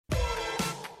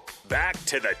back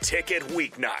to The Ticket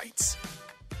weeknights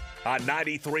on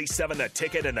 93.7 The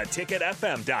Ticket and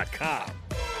theticketfm.com.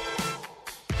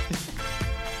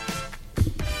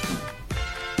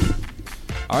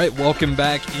 All right, welcome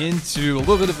back into a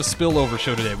little bit of a spillover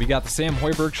show today. We got the Sam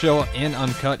Hoiberg Show and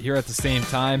Uncut here at the same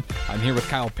time. I'm here with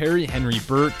Kyle Perry, Henry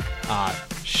Burt,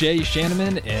 Shay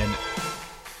Shanneman, and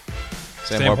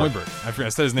Sam Hoiberg. I forgot I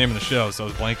said his name in the show, so I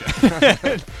was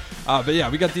blanking. But yeah,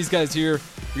 we got these guys here.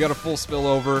 We got a full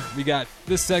spillover. We got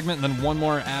this segment and then one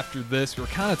more after this. We were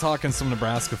kind of talking some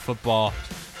Nebraska football,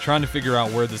 trying to figure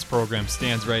out where this program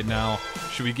stands right now.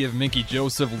 Should we give Mickey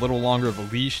Joseph a little longer of a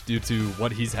leash due to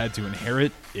what he's had to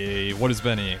inherit? What has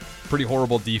been a pretty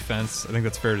horrible defense. I think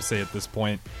that's fair to say at this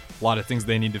point. A lot of things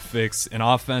they need to fix. An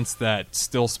offense that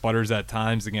still sputters at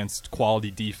times against quality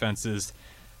defenses.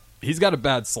 He's got a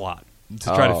bad slot to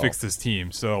try to fix this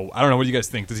team. So, I don't know. What do you guys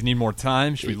think? Does he need more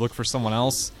time? Should we look for someone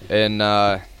else? And,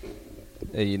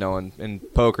 in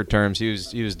poker terms, he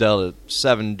was dealt a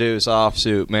 7-deuce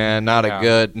offsuit, man. Not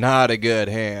a good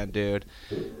hand, dude.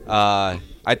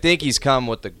 I think he's come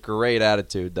with a great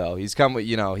attitude, though. He's come with,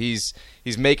 he's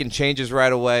making changes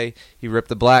right away. He ripped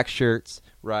the black shirts,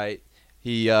 right?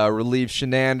 He relieved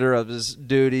Shenander of his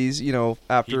duties,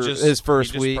 after his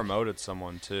first week. He just promoted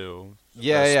someone too.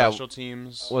 Yeah. Special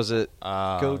teams. Was it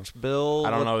Coach Bill?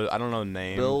 I don't know the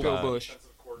name. Bill Bush.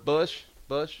 Bush?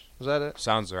 Was that it?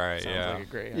 Sounds right. Sounds like a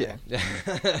great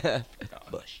Yeah.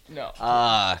 Bush. No.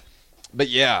 But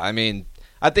yeah, I mean,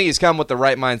 I think he's come with the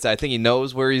right mindset. I think he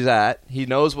knows where he's at. He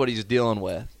knows what he's dealing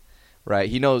with, right?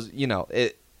 He knows,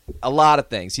 a lot of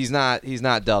things. He's not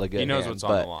dealt a good hand. He knows what's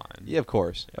on the line. Yeah, of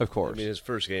course. I mean, his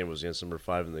first game was against number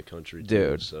 5 in the country,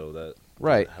 dude. So that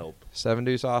helped.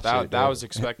 7-deuce offsuit. That was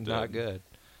expected.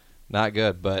 Not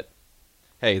good. But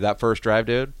hey, that first drive,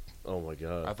 dude. Oh my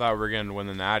God! I thought we were going to win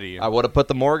the Natty. I would have put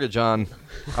the mortgage on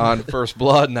first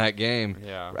blood in that game.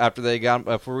 Yeah. After we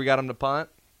got him to punt,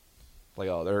 like,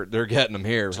 they're getting him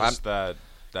here. Just that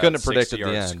couldn't have predicted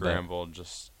the end. Scramble,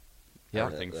 just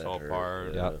everything fell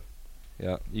apart.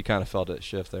 Yeah. You kind of felt it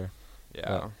shift there.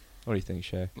 Yeah. What do you think,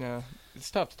 Shay? Yeah,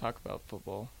 it's tough to talk about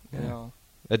football. Yeah.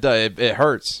 It does. It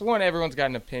hurts. One, everyone's got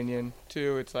an opinion.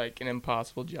 Two, it's like an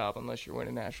impossible job unless you're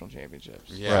winning national championships.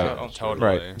 Yeah, right. Totally.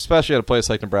 Right. Especially at a place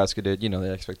like Nebraska did.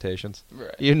 The expectations.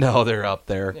 Right. They're up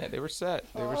there. Yeah, they were set.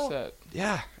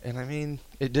 Yeah, and I mean,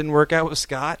 it didn't work out with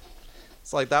Scott.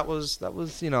 It's like that was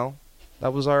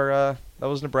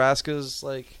Nebraska's,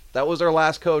 like, that was our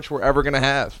last coach we're ever gonna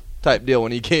have type deal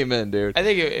when he came in, dude. I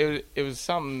think it was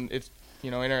something. It's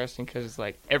interesting because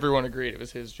like everyone agreed it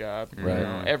was his job.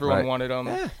 Right. Everyone wanted him.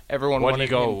 Yeah. Everyone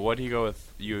wanted him. What did he go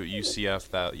with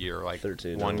UCF that year? Like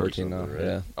 13-0.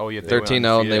 Yeah. Oh yeah.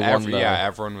 13-0, and they won.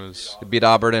 Everyone was. They beat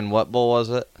Auburn in what bowl was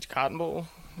it? Cotton Bowl,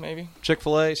 maybe.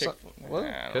 Chick-fil-A.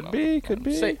 Could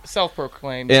be.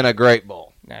 Self-proclaimed in a great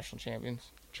bowl. National champions.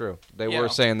 True. They were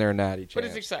saying they're natty champs. But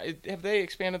it's exciting. Have they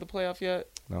expanded the playoff yet?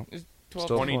 No. Is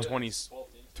 2020.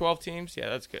 12 teams? Yeah,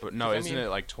 that's good. But no, isn't it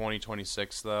like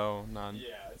 2026 though? None.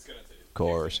 Yeah, it's going to take. Of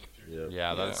course.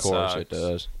 Yeah, that Of course sucks. it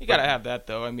does. You got to have that,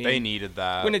 though. I mean, they needed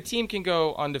that. When a team can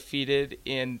go undefeated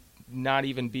and not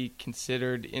even be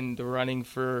considered in the running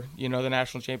for, the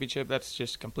national championship, that's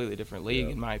just a completely different league,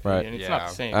 in my opinion. Right. It's not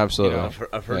the same. Absolutely.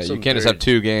 I've heard you can't just have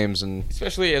 2 games and.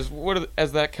 Especially as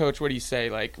that coach, what do you say?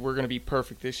 Like, we're going to be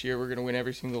perfect this year. We're going to win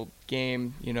every single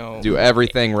game. Do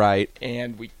everything right.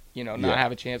 And we. Not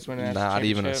have a chance to win a national Not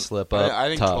championship. even a slip up. I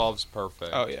think tough. 12's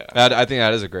perfect. Oh yeah. I think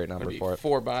that is a great number for it.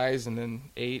 4 buys and then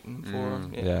 8 and 4.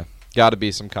 Yeah. Got to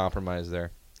be some compromise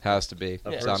there. Has to be.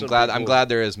 So I'm glad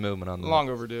there is movement on that. Long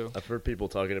overdue. I've heard people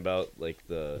talking about like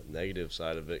the negative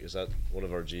side of it because that one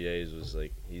of our GAs was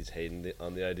like he's hating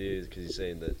on the idea because he's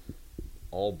saying that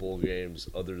all bowl games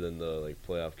other than the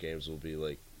playoff games will be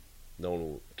like. No one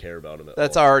will care about him at all.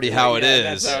 That's already how it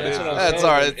is. That's all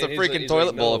right. It's a freaking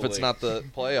toilet bowl if it's not the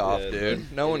playoff,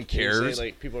 dude. No one cares.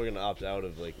 Saying, people are going to opt out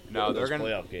of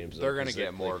playoff games. They're going to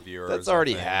get more viewers. That's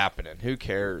already happening. Who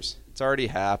cares? It's already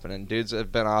happening. Dudes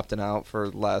have been opting out for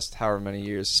the last however many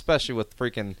years, especially with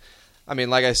freaking. I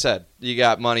mean, like I said, you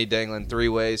got money dangling 3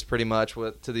 ways pretty much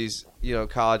to these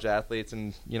college athletes,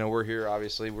 and we're here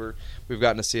obviously we've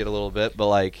gotten to see it a little bit,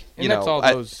 but that's all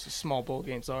those small bowl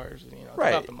games are. It's right.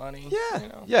 about the money.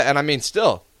 Yeah, and I mean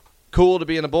still cool to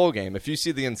be in a bowl game. If you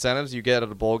see the incentives you get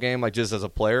at a bowl game, like just as a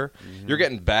player, you're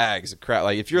getting bags of crap.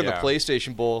 Like if you're in the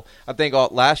PlayStation Bowl, I think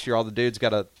last year all the dudes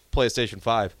got a PlayStation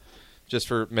 5 just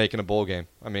for making a bowl game.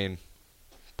 I mean.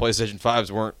 PlayStation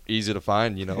 5s weren't easy to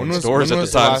find, in stores at the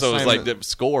time, so it was like the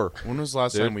score. When was the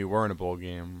last time we were in a bowl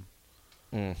game?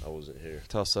 I wasn't here.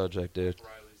 Tough subject, dude.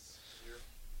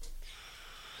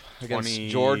 against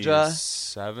Georgia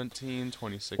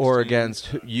 2016. or against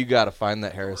you got to find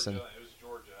that, Harrison.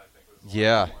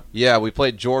 Yeah, we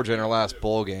played Georgia in our last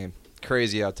bowl game.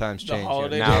 Crazy how times change.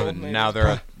 Holiday Now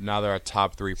they're a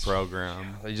top 3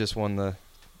 program. They just won the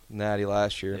Natty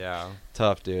last year. Yeah,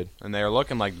 tough, dude. and they're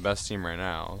looking like the best team right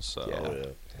now. So Yeah.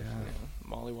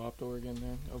 Mollywopped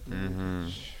Oregon there.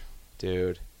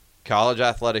 Dude, college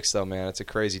athletics though, man, it's a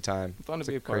crazy time. Fun to It's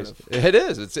be a part crazy. of. It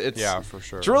is. It's yeah, for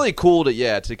sure. It's really cool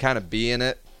to kind of be in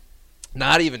it.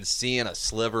 Not even seeing a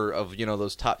sliver of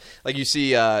those top, like you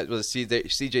see was it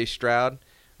CJ Stroud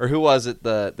or who was it,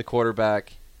 the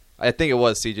quarterback? I think it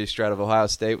was CJ Stroud of Ohio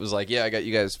State was like, yeah, I got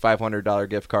you guys $500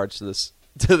 gift cards to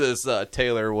this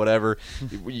tailor or whatever.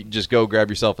 You just go grab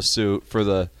yourself a suit for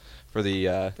the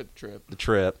trip. The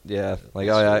trip, yeah. Like,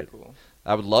 That's oh yeah, really cool.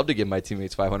 I would love to give my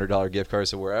teammates $500 gift cards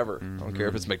to wherever. I don't care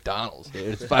if it's McDonald's, dude.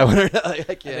 It's $500. I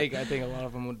think a lot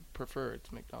of them would prefer it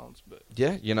to McDonald's, but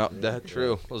yeah, that's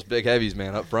true. Those big heavies,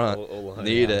 man, up front,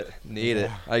 need it.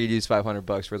 I could use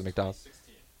 $500 for the McDonald's.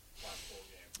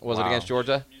 Was it against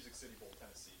Georgia? Music City Bowl,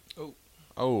 Tennessee.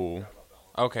 Oh,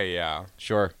 okay, yeah.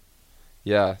 Sure.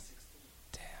 Yeah.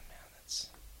 Damn, man, that's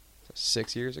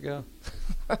 6 years ago.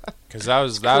 Because that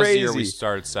was the year we crazy.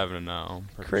 started 7-0.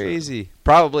 Crazy.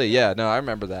 Probably, yeah. No, I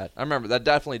remember that. That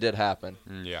definitely did happen.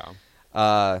 Yeah.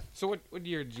 So what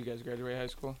year did you guys graduate high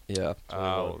school? Yeah.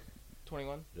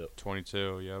 21?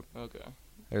 22. Yep. Okay.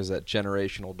 There's that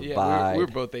generational divide. Yeah, we were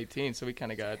both 18, so we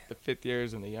kind of got the fifth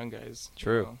years and the young guys.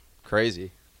 True.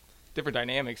 Crazy. Different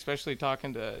dynamic, especially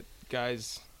talking to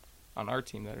guys on our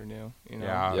team that are new.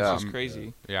 Yeah, It's just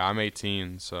crazy. Yeah, I'm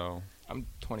 18, so. I'm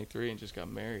 23 and just got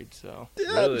married, so. Yeah,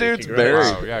 Really? dude's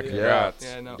Congrats. married. Wow, yeah, congrats.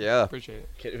 Yeah, no. Yeah. Appreciate it.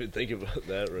 Can't even think about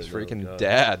that right It's now. freaking God.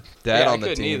 dad Yeah, on the I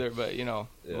couldn't team. either, but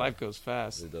life goes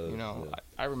fast. It does, yeah.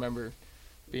 I remember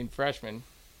being freshmen,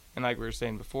 and like we were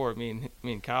saying before, me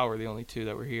and Kyle were the only two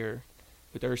that were here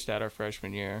with Erstad our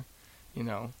freshman year.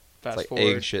 Fast It's like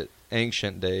forward.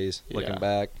 ancient days looking Yeah.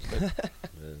 back.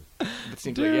 It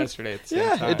seems like yesterday at the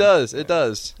same time. It does. It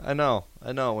does. I know.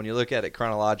 When you look at it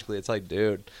chronologically, it's like,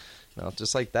 dude,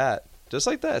 just like that. Just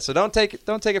like that. So don't take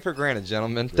it for granted,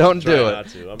 gentlemen. Don't Try do not it.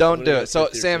 to. I'm Don't do gonna it. So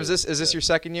get Sam, through is this your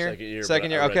second year?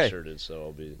 Second year. Okay. Redshirted, so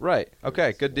I'll be Right.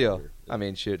 Okay. Good deal. longer. I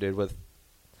mean, shoot, dude.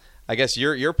 I guess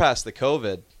you're past the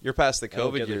COVID. You're past the I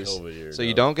don't COVID get the years. COVID year, So you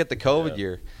no. don't get the COVID Yeah.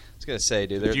 year. I was gonna say,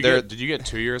 dude. Did you get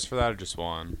 2 years for that or just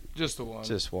one? Just the one.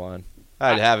 Just one.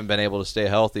 I haven't been able to stay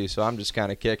healthy, so I'm just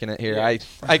kind of kicking it here. Yeah.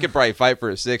 I could probably fight for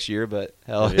a 6 year, but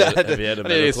hell, Have you had a I need to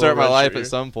medical start my redshirt life year? at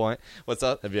some point. What's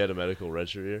up? Have you had a medical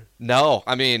redshirt year? No,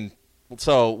 I mean,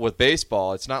 so with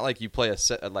baseball, it's not like you play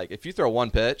like if you throw one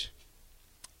pitch,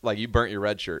 like you burnt your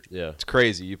red shirt. Yeah. It's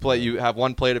crazy. You have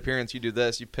one plate appearance, you do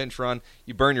this, you pinch run,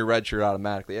 you burn your red shirt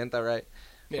automatically. Isn't that right?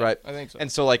 Yeah, Right. I think so.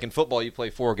 And so, like in football, you play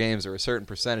 4 games or a certain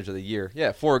percentage of the year.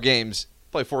 Yeah, 4 games.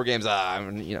 Play 4 games. I'm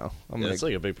gonna. It's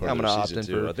like a big part I'm of gonna the opt season in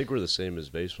too. for. I think we're the same as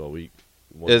baseball. We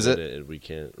Is it? and we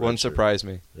can't. One redshirt. surprised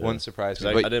me. Yeah. One surprised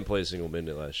 'Cause me. I But, didn't play a single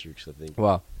minute last year because I think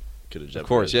well, could have. of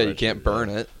course, yeah, you can't burn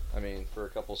it. I mean, for a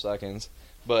couple seconds.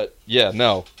 But yeah,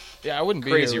 no. Yeah, I wouldn't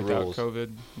be Crazy here without rules.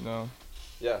 COVID. No.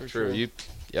 Yeah, For true. sure.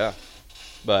 Yeah.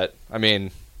 But I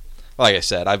mean, like I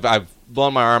said, I've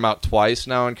blown my arm out twice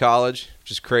now in college,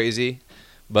 which is crazy.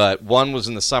 But one was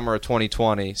in the summer of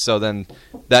 2020, so then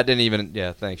that didn't even.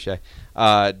 Yeah, thanks, Shay.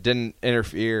 Didn't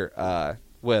interfere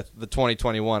with the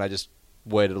 2021. I just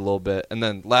waited a little bit, and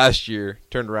then last year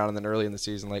turned around, and then early in the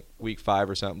season, like week 5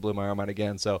 or something, blew my arm out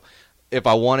again. So if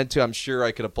I wanted to, I'm sure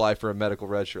I could apply for a medical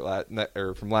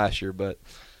redshirt from last year. But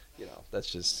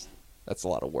that's a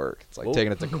lot of work. It's like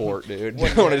taking it to court, dude.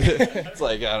 It's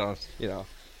like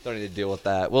don't need to deal with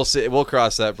that. We'll see. We'll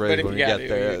cross that bridge But when if we you get got to,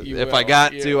 there. you If will, I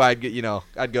got yeah. to,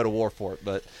 I'd go to war for it.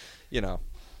 But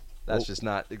that's just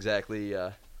not exactly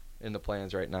in the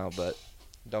plans right now. But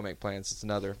don't make plans. It's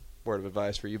another word of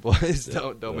advice for you boys.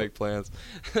 Don't make plans.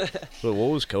 But what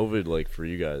was COVID like for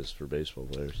you guys, for baseball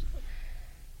players?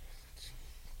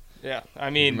 Yeah, I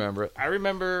mean, Remember it? I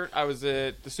remember I was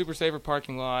at the Super Saver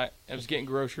parking lot. I was getting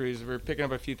groceries. We were picking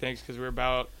up a few things because we were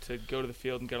about to go to the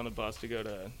field and get on the bus to go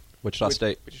to Wichita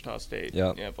State. Wichita State.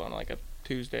 Yeah. On like a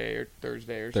Tuesday or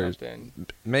Thursday or Thursday. something.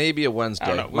 Maybe a I don't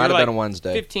Wednesday. know. We Might were have been like a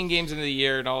Wednesday. 15 games into the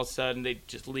year, and all of a sudden, they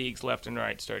just leagues left and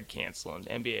right started canceling.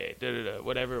 NBA,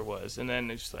 whatever it was. And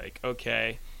then it's just like,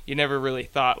 okay. You never really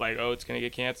thought, like, oh, it's going to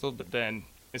get canceled. But then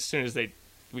as soon as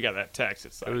we got that text,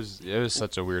 it's like. It was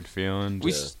such a weird feeling.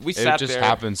 We It sat just there.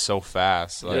 happened so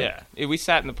fast. Like, Yeah. We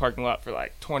sat in the parking lot for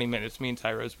like 20 minutes, me and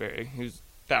Ty Roseberry,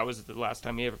 that was the last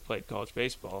time he ever played college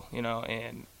baseball,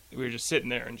 and we were just sitting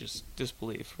there in just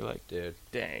disbelief. We're like, Dude.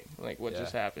 dang, like what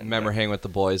just happened? Remember hanging with the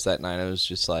boys that night. It was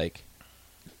just like,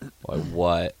 Like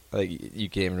what? Like you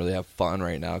can't even really have fun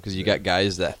right now because you got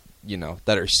guys that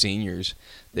that are seniors.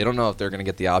 They don't know if they're going to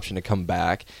get the option to come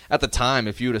back. At the time,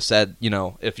 if you would have said,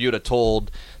 if you would have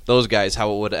told those guys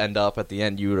how it would end up at the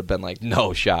end, you would have been like,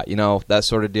 no shot, that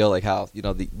sort of deal. Like how,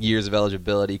 the years of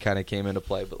eligibility kind of came into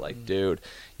play. But like, dude,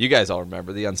 you guys all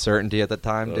remember the uncertainty at the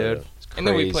time, dude. Yeah. It's And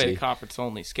then we played crazy. a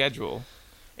conference-only schedule,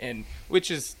 and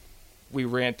we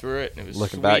ran through it, and it was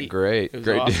Looking sweet. back, great. It was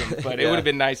Great. awesome, but it Yeah. would have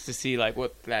been nice to see like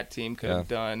what that team could have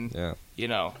done.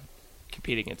 Yeah.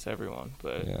 Compete against everyone.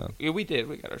 But Yeah. we did.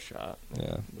 We got our shot.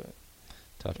 Yeah. But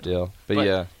Tough deal. But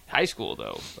yeah. high school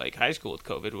though, like high school with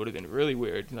COVID would have been really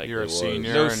weird. Like You're a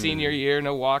senior. no and- senior year,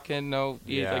 no walk-in, no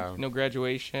Yeah. no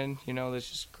graduation. That's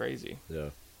just crazy.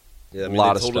 Yeah. Yeah, I mean,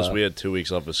 Lot they of told us stuff. we had 2 weeks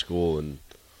off of school, and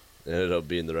it ended up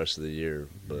being the rest of the year.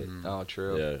 But Oh,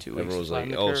 true. yeah, 2 weeks everyone was flatten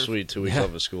like, the "Oh, curve." sweet, 2 weeks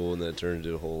off of school," and then it turned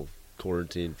into a whole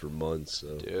quarantine for months.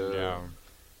 So Dude. Yeah.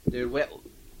 Dude,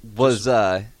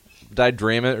 did I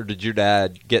dream it or did your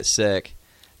dad get sick?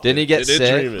 Didn't he get They did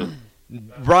sick? dream it.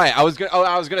 Right. I was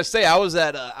gonna say I was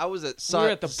at Sun. We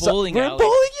were at the bowling We're alley.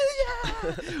 bowling.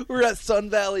 Yeah. We were at Sun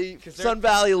Valley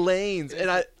Lanes, and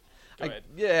Go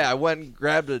ahead. I went and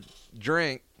grabbed a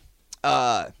drink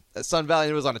at Sun Valley.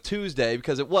 And it was on a Tuesday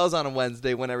because it was on a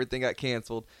Wednesday when everything got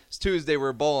canceled. It's Tuesday.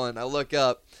 We're bowling. I look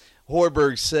up,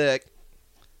 Hoiberg's sick.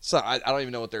 So I don't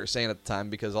even know what they were saying at the time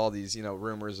because all these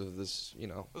rumors of this was a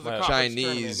conference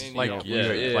Chinese tournament, Like,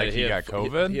 you like he got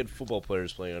COVID? He had football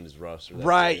players playing on his roster. That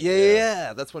Right, day.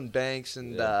 yeah. That's when Banks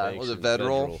and Banks was it and Vedral?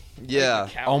 Vedral. Yeah.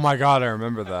 Oh my God, I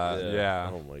remember that.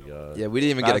 Yeah. Oh my god. Yeah, we didn't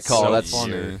even get a That's call. so That's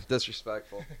funny.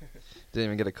 disrespectful. Didn't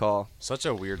even get a call. Such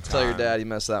a weird time. Tell your dad you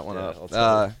messed that one Yeah, up. I'll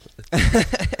tell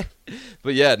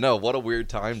But yeah, no, what a weird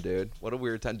time, dude. What a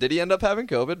weird time. Did he end up having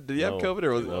COVID? Did he have No, COVID,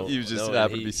 or was no, he was just no,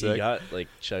 happened to be He sick? got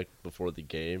checked before the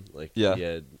game. Yeah. He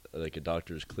had a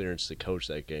doctor's clearance to coach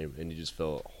that game, and he just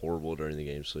felt horrible during the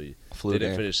game, so he Flu didn't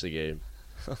game. finish the game.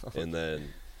 And then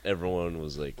everyone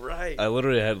was like, Right. I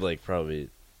literally had probably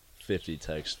 50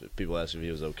 texts. People asked if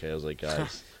he was okay. I was like,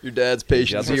 guys, Your dad's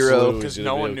patient got the zero. flu. Because He's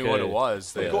no gonna one be knew what okay. it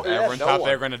was. Yeah. Everyone no thought one.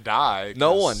 they were going to die.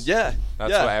 No 'cause one. Yeah. That's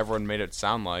yeah. what everyone made it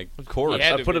sound like. Of course. He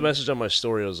had I to put a be. message on my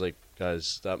story. I was like, guys,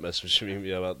 stop messaging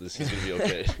me about this. He's gonna be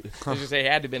okay. I was gonna say he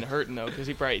had to have been hurting though, because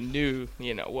he probably knew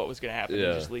what was gonna happen.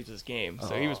 Yeah. He just leaves his game,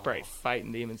 so he was probably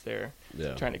fighting demons there,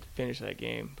 Yeah. trying to finish that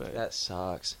game. But That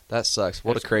sucks. That sucks.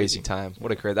 What That's a crazy crazy. time.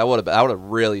 What a crazy. That would have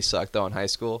really sucked though in high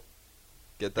school.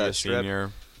 Get Be a that strip.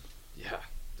 senior. Yeah,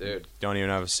 dude. Don't even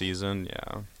have a season.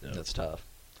 Yeah. That's tough.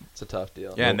 It's a tough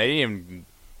deal. Yeah, and they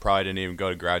probably didn't even go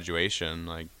to graduation.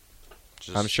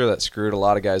 Just, I'm sure that screwed a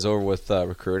lot of guys over with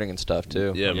recruiting and stuff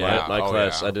too. Yeah, Yeah. my Oh,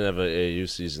 class, yeah. I didn't have an AAU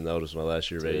season. That was my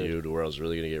last year of Dude. AAU, to where I was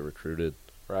really going to get recruited,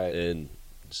 Right. and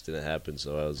it just didn't happen.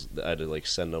 So I had to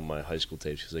send them my high school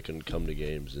tapes because I couldn't come to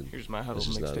games. And here's my huddle it's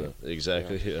just not mixtape.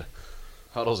 exactly. Yeah.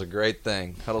 Huddle's a great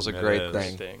thing. Huddle's a It great is.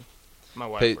 thing. Thing. My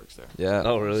wife Hey- works there. Yeah.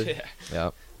 Oh really? Yeah.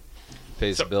 Yeah.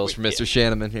 Pays the So, bills for yeah. Mr.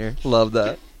 Shanneman here. Love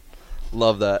that.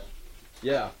 Love that.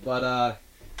 Yeah, but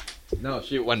no,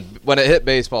 shoot, when it hit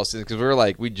baseball season,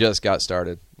 because we just got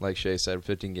started, like Shay said,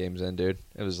 15 games in, dude.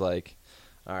 It was like,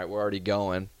 all right, we're already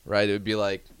going, right? It would be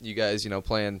like you guys,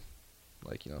 playing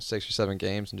 6 or 7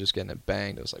 games and just getting it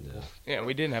banged. It was like, Yeah,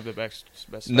 we didn't have the best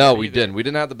start no, we either. didn't. We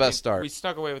didn't have the best start. We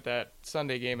snuck away with that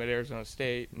Sunday game at Arizona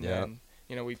State, and Yeah.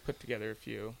 then we put together a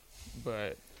few,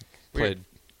 but Played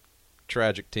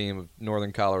tragic team of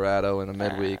Northern Colorado in a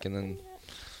midweek, and then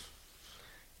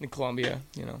in Columbia,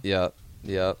 yeah,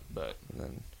 but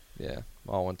and then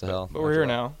all went to hell. but we're here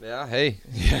now. Yeah, hey,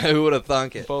 who would have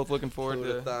thunk it? Both looking forward Who to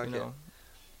would've thunk it?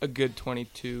 a good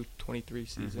 22-23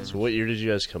 season. So what year did you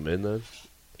guys come in then?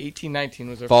 18-19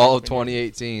 was our Fall of freshman year.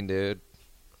 2018, dude.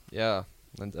 Yeah,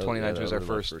 and 2019 was our that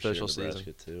would've first been my official year in season.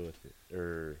 Nebraska, Too, I think.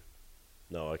 Or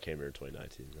no, I came here in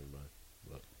 2019. Never mind.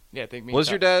 Yeah, I think me. Was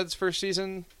and your Kyle- dad's first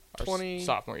season our 20?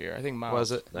 sophomore year? I think Miles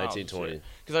Was it? 1920.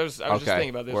 Because I was just Okay, thinking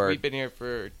about this. word. We've been here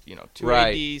for 2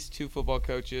 Right. ADs, 2 football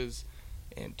coaches,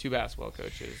 and 2 basketball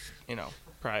coaches.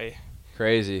 Probably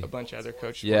Crazy. a bunch of other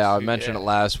coaches. Yeah, I mentioned it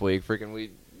last week. Freaking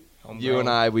Homegrown. you and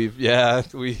I, we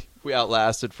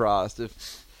outlasted Frost.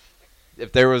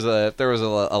 If there was a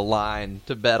line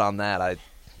to bet on that,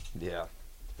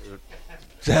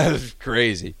 that was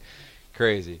crazy.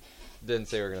 Didn't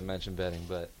say we were gonna mention betting,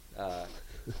 but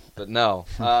no.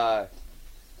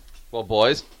 Well,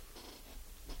 boys,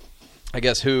 I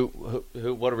guess who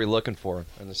what are we looking for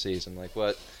in the season? Like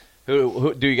what?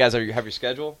 Who do you guys have your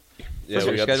schedule? Yeah, First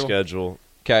we got schedule? the schedule.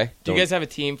 Okay. Do you guys have a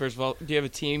team, first of all? Do you have a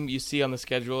team you see on the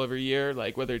schedule every year?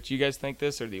 Like, whether it's you guys think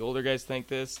this or the older guys think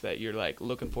this, that you're,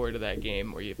 looking forward to that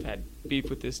game, or you've had beef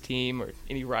with this team or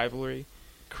any rivalry?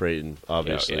 Creighton,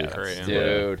 obviously. Yeah, Creighton.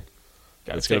 Dude.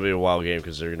 It's going to be a wild game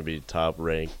because they're going to be top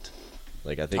ranked.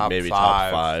 Like, I think Top maybe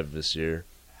five. top 5 this year.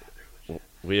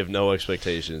 We have no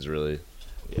expectations, really.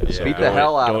 Yeah. Beat the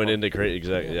hell out of Going them. into Creighton,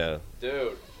 exactly, yeah.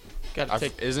 Dude. Gotta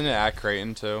take. Isn't it at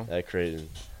Creighton too? At Creighton.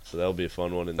 So that'll be a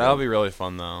fun one. That'll be really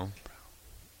fun though.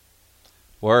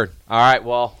 Word. All right,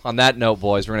 well, on that note,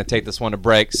 boys, we're going to take this one to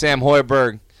break. Sam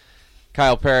Hoiberg,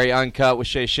 Kyle Perry, Uncut with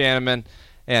Shea Shanneman,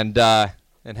 and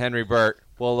Henry Burt.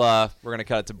 We're going to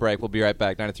cut it to break. We'll be right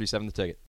back. 93.7 The Ticket.